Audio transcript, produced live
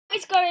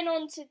What's going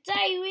on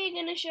today? We're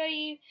going to show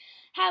you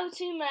how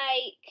to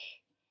make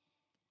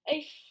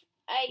a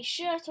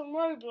shirt on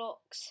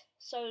Roblox.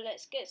 So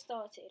let's get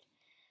started.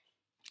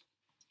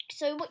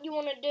 So what you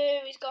want to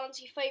do is go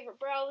onto your favourite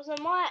browser.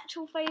 My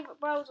actual favourite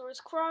browser is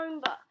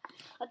Chrome, but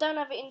I don't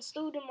have it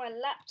installed on my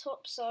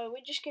laptop, so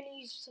we're just going to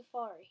use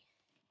Safari.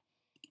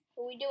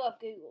 But we do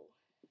have Google.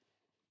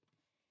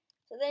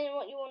 So then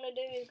what you want to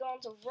do is go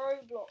onto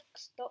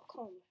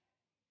roblox.com.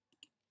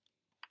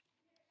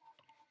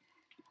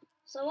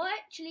 So I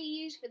actually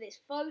use for this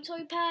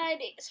photo pad,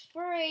 it's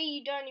free,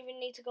 you don't even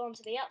need to go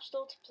onto the App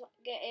Store to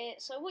get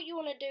it. So what you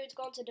want to do is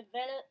go onto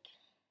develop,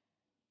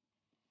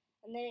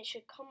 and then it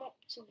should come up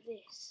to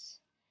this.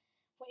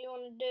 What you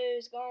want to do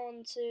is go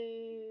on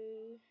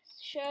to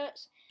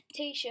shirts,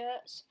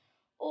 t-shirts,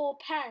 or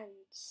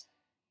pants,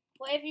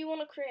 whatever you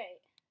want to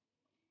create.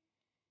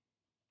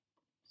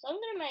 So I'm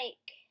going to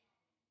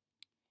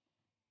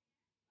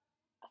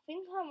I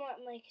think I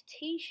might make a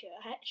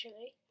t-shirt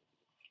actually.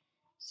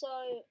 So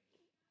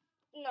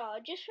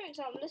no, just for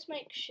example, let's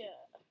make a shirt.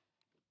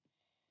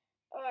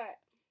 Alright.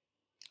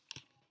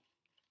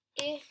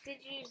 Did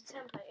you use the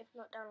template? If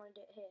not, download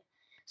it here.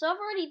 So I've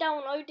already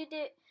downloaded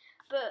it,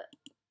 but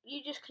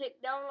you just click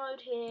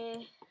download here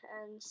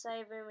and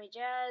save image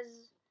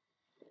as,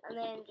 and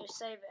then just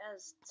save it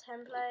as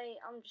template.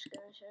 I'm just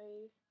going to show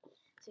you.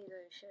 See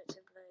the shirt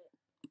template,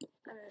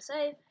 and then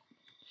save,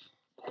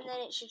 and then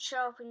it should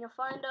show up in your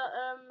Finder.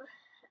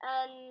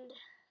 And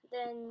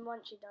then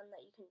once you've done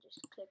that, you can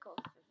just click off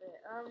of it.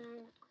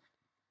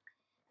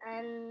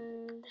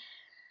 And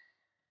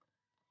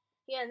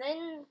yeah,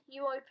 then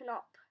you open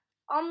up.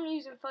 I'm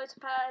using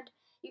PhotoPad.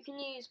 You can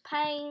use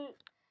Paint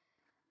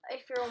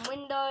if you're on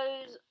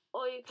Windows,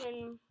 or you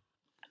can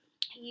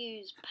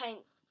use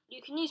Paint.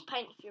 You can use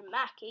Paint if you're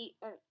Mac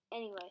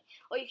anyway,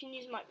 or you can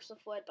use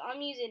Microsoft Word. But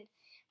I'm using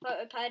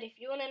PhotoPad. If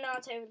you want to know how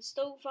to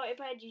install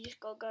PhotoPad, you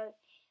just gotta go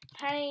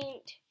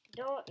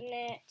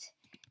paint.net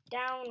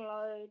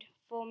download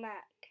for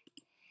Mac,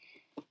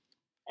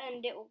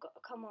 and it will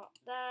come up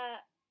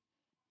that.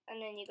 And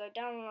then you go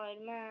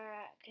download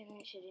Mac, and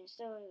it should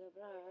install the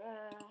blah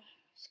blah blah.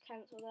 Just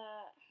cancel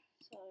that.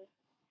 So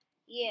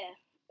yeah,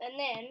 and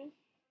then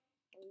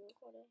are we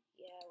recording?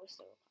 Yeah, we're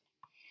still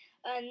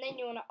recording. And then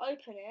you want to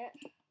open it.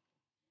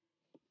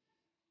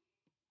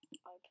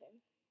 Open.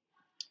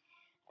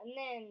 And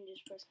then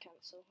just press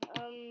cancel.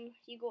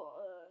 You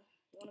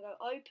want to go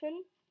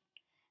open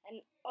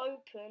and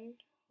open.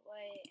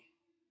 Wait.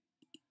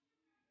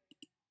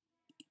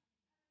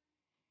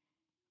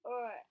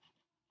 Alright.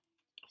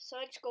 So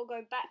I just gotta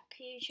go back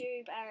to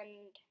YouTube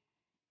and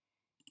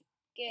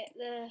get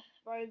the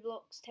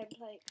Roblox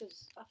template,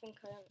 because I think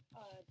I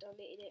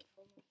deleted it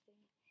from my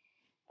thing.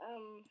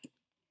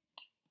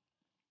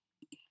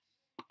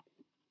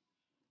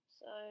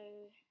 So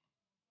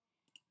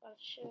I'll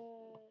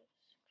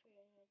create a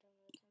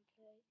download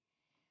template.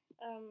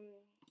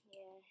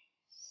 Yeah,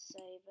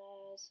 save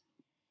as,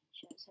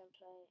 shirt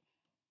template,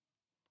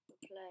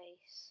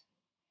 replace,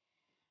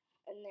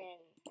 and then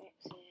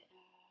exit,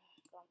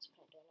 go on to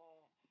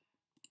paint.net,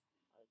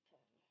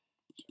 open,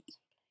 shirt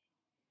template.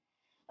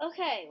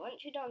 Okay,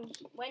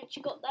 once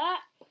you got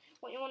that,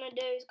 what you want to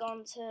do is go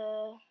on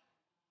to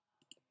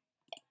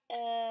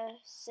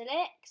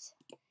select.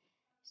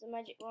 It's the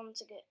magic one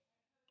to get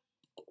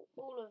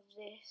all of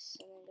this,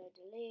 and then go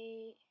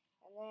delete.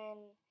 And then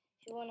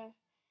if you wanna,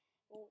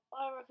 well,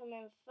 I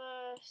recommend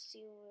first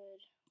you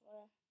would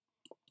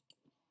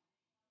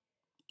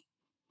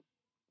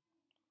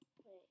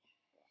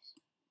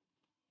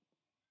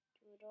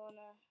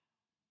wanna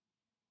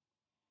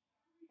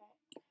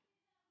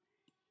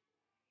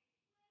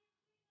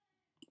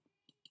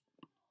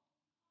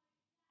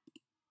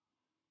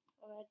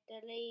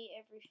delete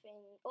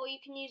everything, or you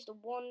can use the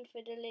wand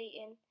for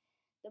deleting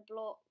the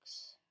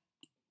blocks.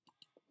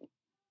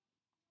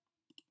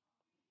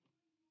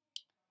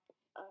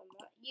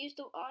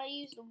 I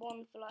use the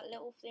wand for like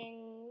little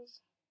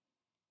things.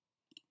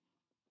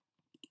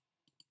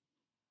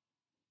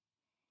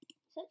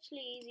 It's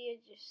actually easier,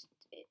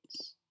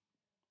 it's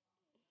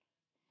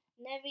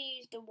never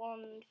use the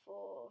wand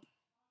for,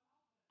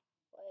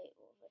 wait,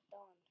 what have I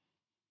done?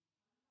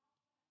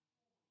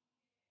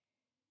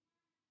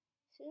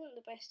 This isn't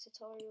the best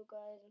tutorial,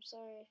 guys. I'm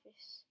sorry if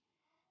it's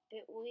a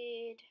bit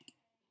weird.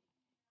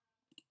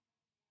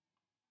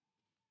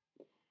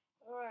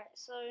 Alright,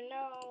 so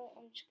now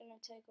I'm just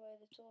gonna take away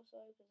the torso,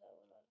 because that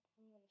was like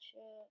on the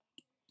shirt.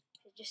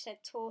 If it just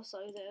said torso,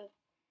 they'll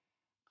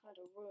kind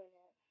of ruin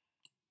it.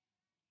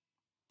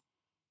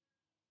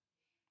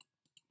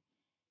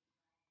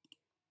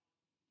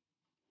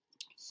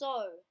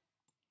 So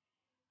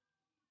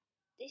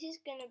this is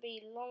gonna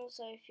be long,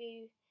 so if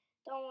you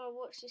don't want to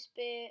watch this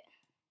bit,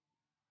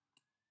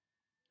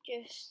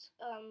 just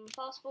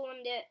fast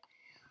forward it.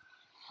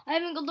 I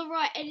haven't got the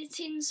right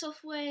editing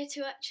software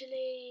to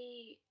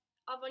actually.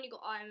 I've only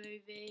got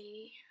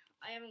iMovie.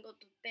 I haven't got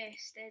the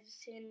best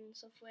editing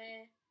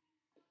software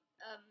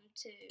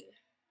to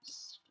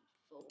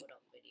forward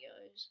up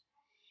videos.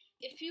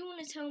 If you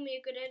want to tell me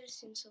a good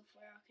editing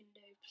software I can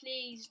do,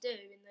 please do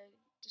in the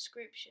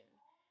description,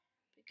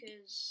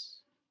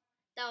 because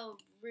that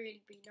would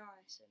really be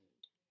nice, and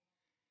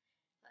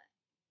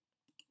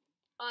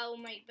I will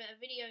make better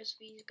videos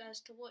for you guys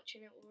to watch,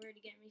 and it will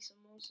really get me some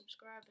more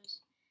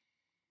subscribers.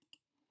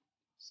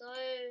 So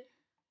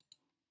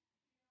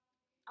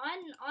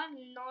I've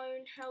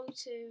known how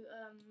to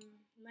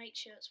make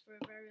shirts for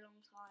a very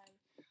long time.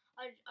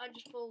 I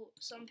just thought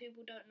some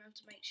people don't know how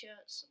to make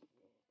shirts.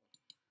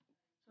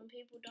 Some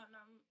people don't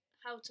know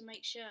how to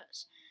make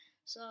shirts,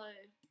 so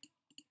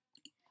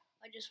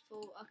I just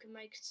thought I could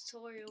make a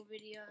tutorial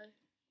video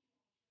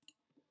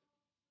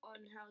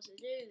on how to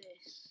do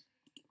this.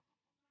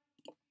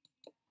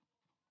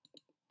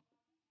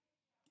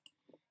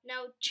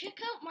 Now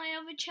check out my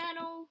other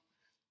channel.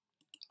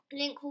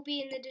 Link will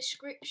be in the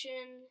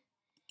description.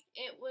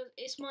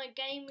 It's my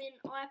gaming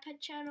iPad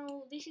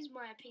channel. This is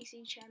my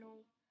PC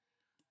channel.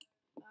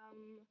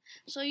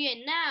 So yeah,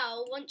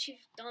 now once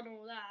you've done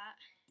all that,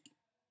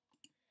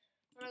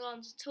 I'm gonna go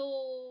on to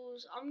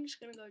tools. I'm just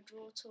gonna go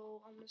draw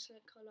tool. I'm gonna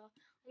select color.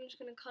 I'm just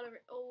gonna color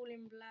it all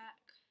in black.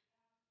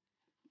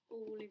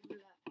 All in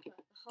black, like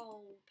the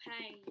whole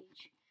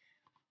page.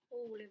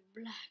 All in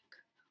black.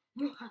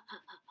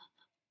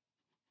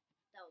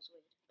 That was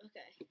weird.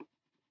 Okay.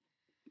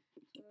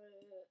 So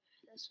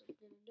that's what I'm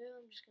gonna do.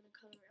 I'm just gonna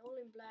color it all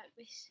in black.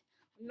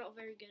 I'm not a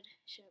very good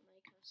shirt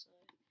maker,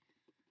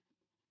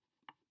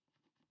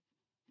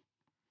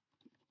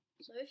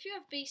 so if you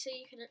have BC,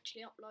 you can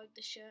actually upload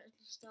the shirt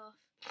and stuff.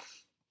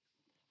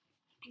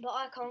 But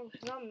I can't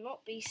because I'm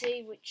not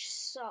BC, which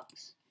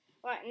sucks.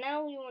 Right,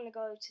 now you want to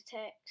go to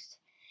text.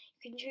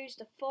 You can choose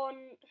the font.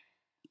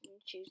 I'm going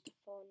to choose the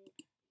font.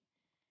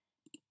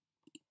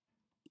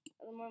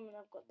 At the moment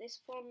I've got this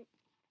font,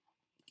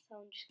 so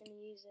I'm just going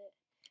to use it.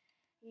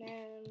 And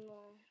then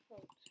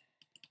font.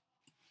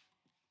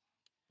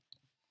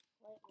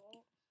 Wait,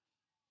 what?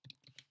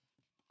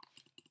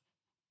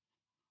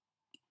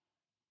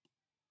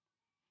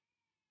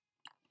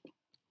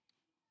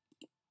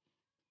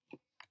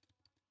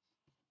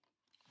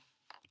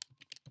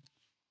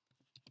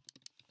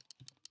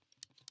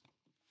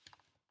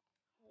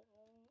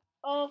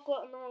 Oh, I've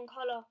got the wrong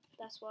colour,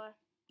 that's why.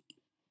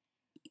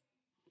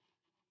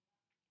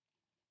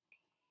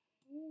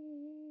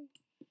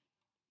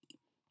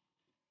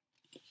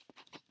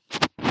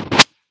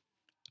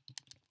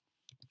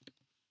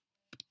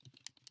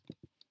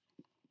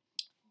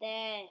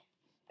 There.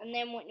 And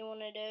then what you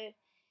want to do,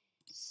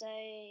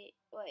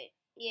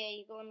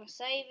 you're going to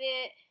save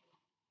it.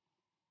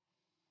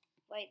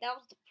 Wait, that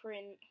was the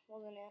print,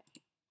 wasn't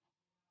it?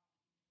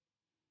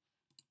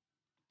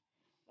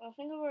 I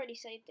think I've already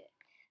saved it.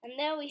 And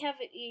there we have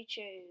it,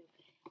 YouTube.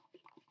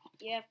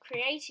 You have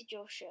created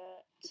your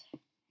shirt.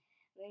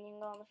 Then you can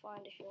go on the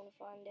find if you want to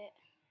find it.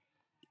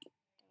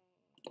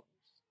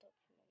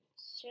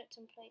 Documents, shirt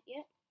template,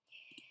 yeah.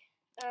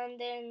 And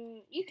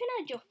then you can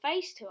add your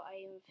face to it, I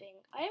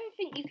even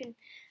think you can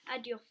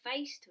add your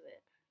face to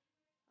it.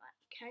 Like,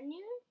 can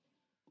you?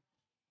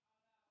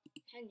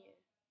 Can you?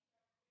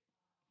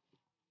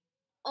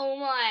 Oh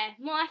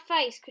my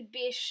face could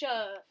be a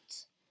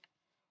shirt.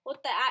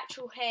 What the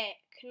actual heck?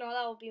 No,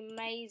 that would be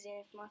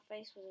amazing if my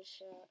face was a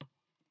shirt.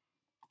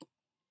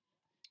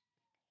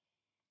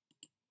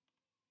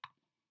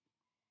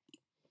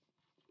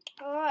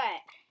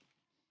 Alright.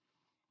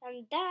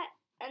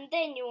 And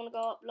then you want to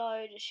go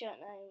upload a shirt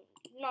name.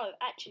 No,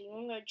 actually, you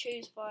want to go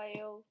choose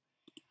file.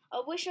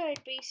 I wish I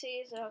had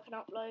BC so I can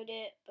upload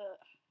it, but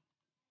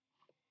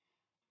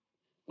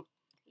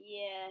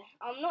yeah,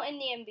 I'm not in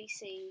the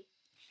NBC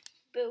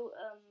built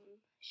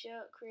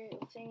shirt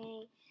creative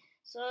thingy.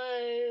 So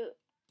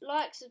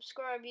like,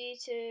 subscribe,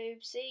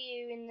 YouTube. See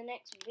you in the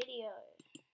next video.